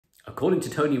According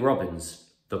to Tony Robbins,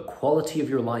 the quality of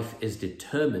your life is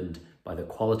determined by the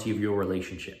quality of your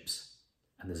relationships.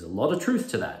 And there's a lot of truth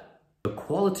to that. The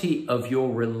quality of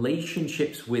your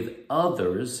relationships with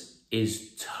others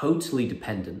is totally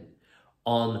dependent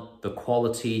on the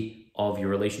quality of your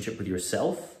relationship with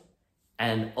yourself.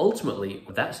 And ultimately,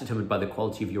 that's determined by the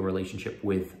quality of your relationship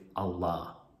with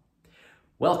Allah.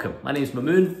 Welcome, my name is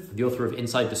Mamoon, the author of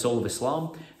Inside the Soul of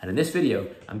Islam. And in this video,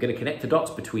 I'm going to connect the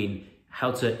dots between how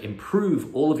to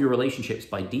improve all of your relationships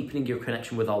by deepening your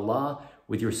connection with Allah,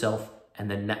 with yourself,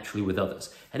 and then naturally with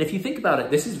others. And if you think about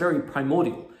it, this is very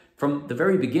primordial. From the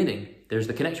very beginning, there's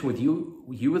the connection with you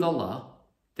with Allah,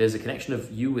 there's a connection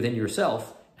of you within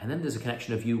yourself, and then there's a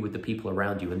connection of you with the people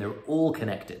around you, and they're all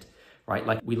connected, right?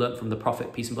 Like we learned from the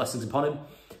Prophet, peace and blessings upon him,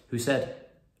 who said,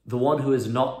 the one who has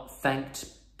not thanked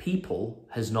people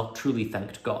has not truly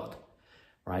thanked God,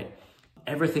 right?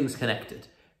 Everything's connected.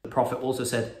 The Prophet also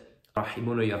said,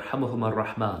 Rahimuna yarhamuhum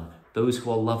ar-Rahman. Those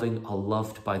who are loving are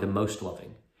loved by the most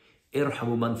loving.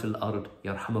 Irhamu man fil ard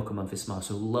yarhamukum man fis sama.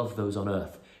 So love those on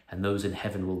earth, and those in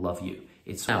heaven will love you.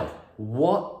 It's now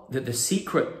the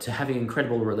secret to having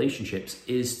incredible relationships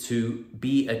is to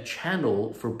be a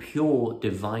channel for pure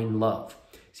divine love.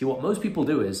 See, what most people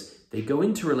do is they go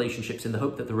into relationships in the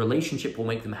hope that the relationship will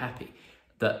make them happy.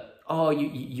 That, oh,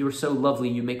 you're so lovely,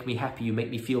 you make me happy, you make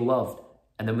me feel loved.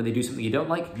 And then when they do something you don't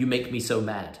like, you make me so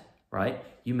mad, right?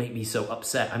 You make me so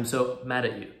upset, I'm so mad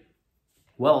at you.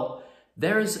 Well,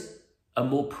 there's a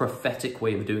more prophetic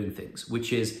way of doing things,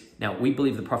 which is, now we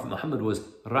believe the Prophet Muhammad was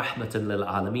rahmatan lil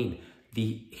alameen,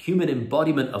 the human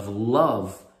embodiment of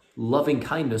love, loving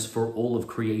kindness for all of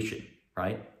creation,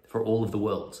 right? For all of the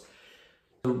worlds.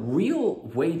 The real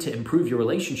way to improve your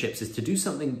relationships is to do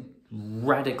something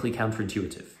radically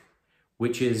counterintuitive,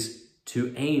 which is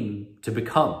to aim to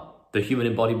become the human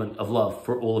embodiment of love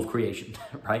for all of creation,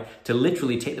 right? To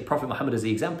literally take the Prophet Muhammad as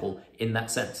the example in that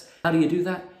sense. How do you do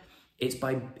that? It's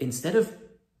by, instead of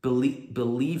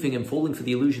believing and falling for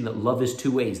the illusion that love is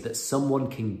two ways, that someone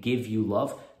can give you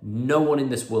love, no one in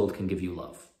this world can give you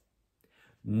love.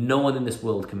 No one in this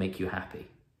world can make you happy.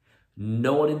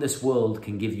 No one in this world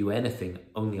can give you anything,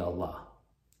 only Allah.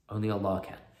 Only Allah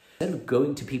can. Instead of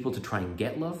going to people to try and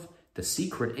get love, the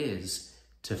secret is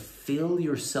to fill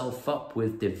yourself up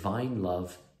with divine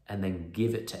love and then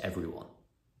give it to everyone.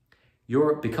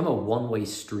 Become a one-way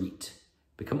street.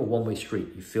 Become a one-way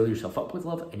street. You fill yourself up with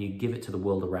love and you give it to the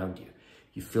world around you.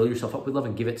 You fill yourself up with love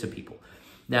and give it to people.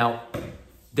 Now,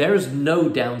 there's no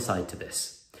downside to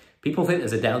this. People think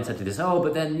there's a downside to this. Oh,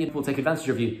 but then people take advantage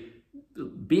of you.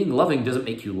 Being loving doesn't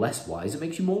make you less wise. It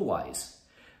makes you more wise.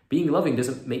 Being loving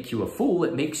doesn't make you a fool.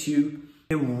 It makes you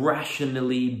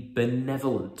irrationally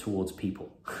benevolent towards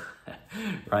people,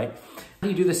 right? How do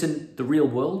you do this in the real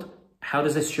world? How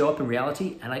does this show up in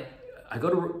reality? And I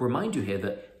got to remind you here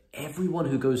that everyone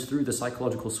who goes through the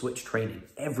psychological switch training,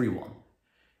 everyone,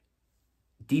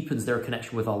 deepens their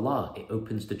connection with Allah. It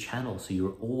opens the channel so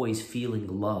you're always feeling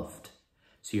loved.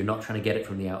 So you're not trying to get it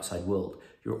from the outside world.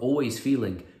 You're always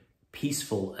feeling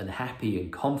peaceful and happy and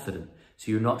confident. So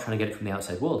you're not trying to get it from the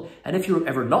outside world. And if you're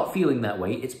ever not feeling that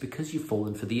way, it's because you've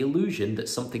fallen for the illusion that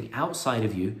something outside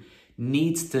of you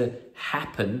needs to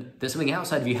happen, that something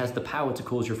outside of you has the power to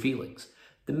cause your feelings.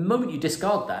 The moment you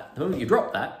discard that, the moment you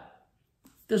drop that,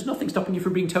 there's nothing stopping you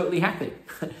from being totally happy.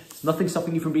 There's nothing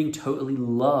stopping you from being totally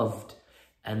loved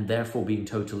and therefore being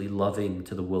totally loving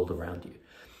to the world around you.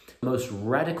 The most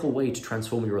radical way to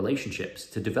transform your relationships,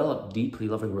 to develop deeply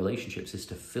loving relationships, is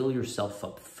to fill yourself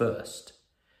up first.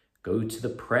 Go to the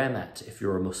prayer mat if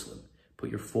you're a Muslim. Put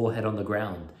your forehead on the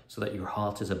ground so that your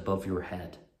heart is above your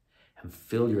head, and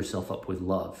fill yourself up with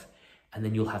love. And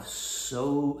then you'll have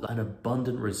an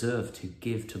abundant reserve to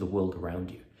give to the world around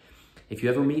you. If you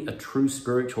ever meet a true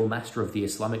spiritual master of the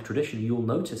Islamic tradition, you'll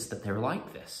notice that they're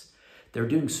like this. They're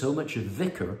doing so much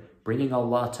dhikr, bringing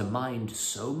Allah to mind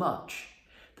so much,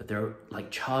 that they're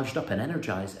like charged up and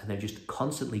energized, and they're just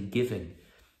constantly giving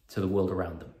to the world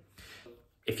around them.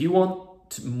 If you want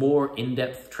more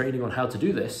in-depth training on how to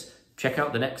do this, check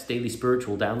out the next daily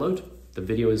spiritual download. The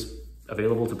video is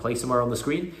available to play somewhere on the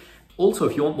screen. Also,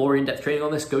 if you want more in-depth training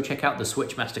on this, go check out the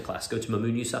Switch Masterclass. Go to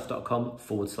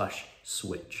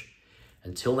mamoonyusuf.com/switch.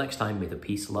 Until next time, may the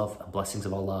peace, love, and blessings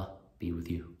of Allah be with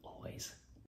you always.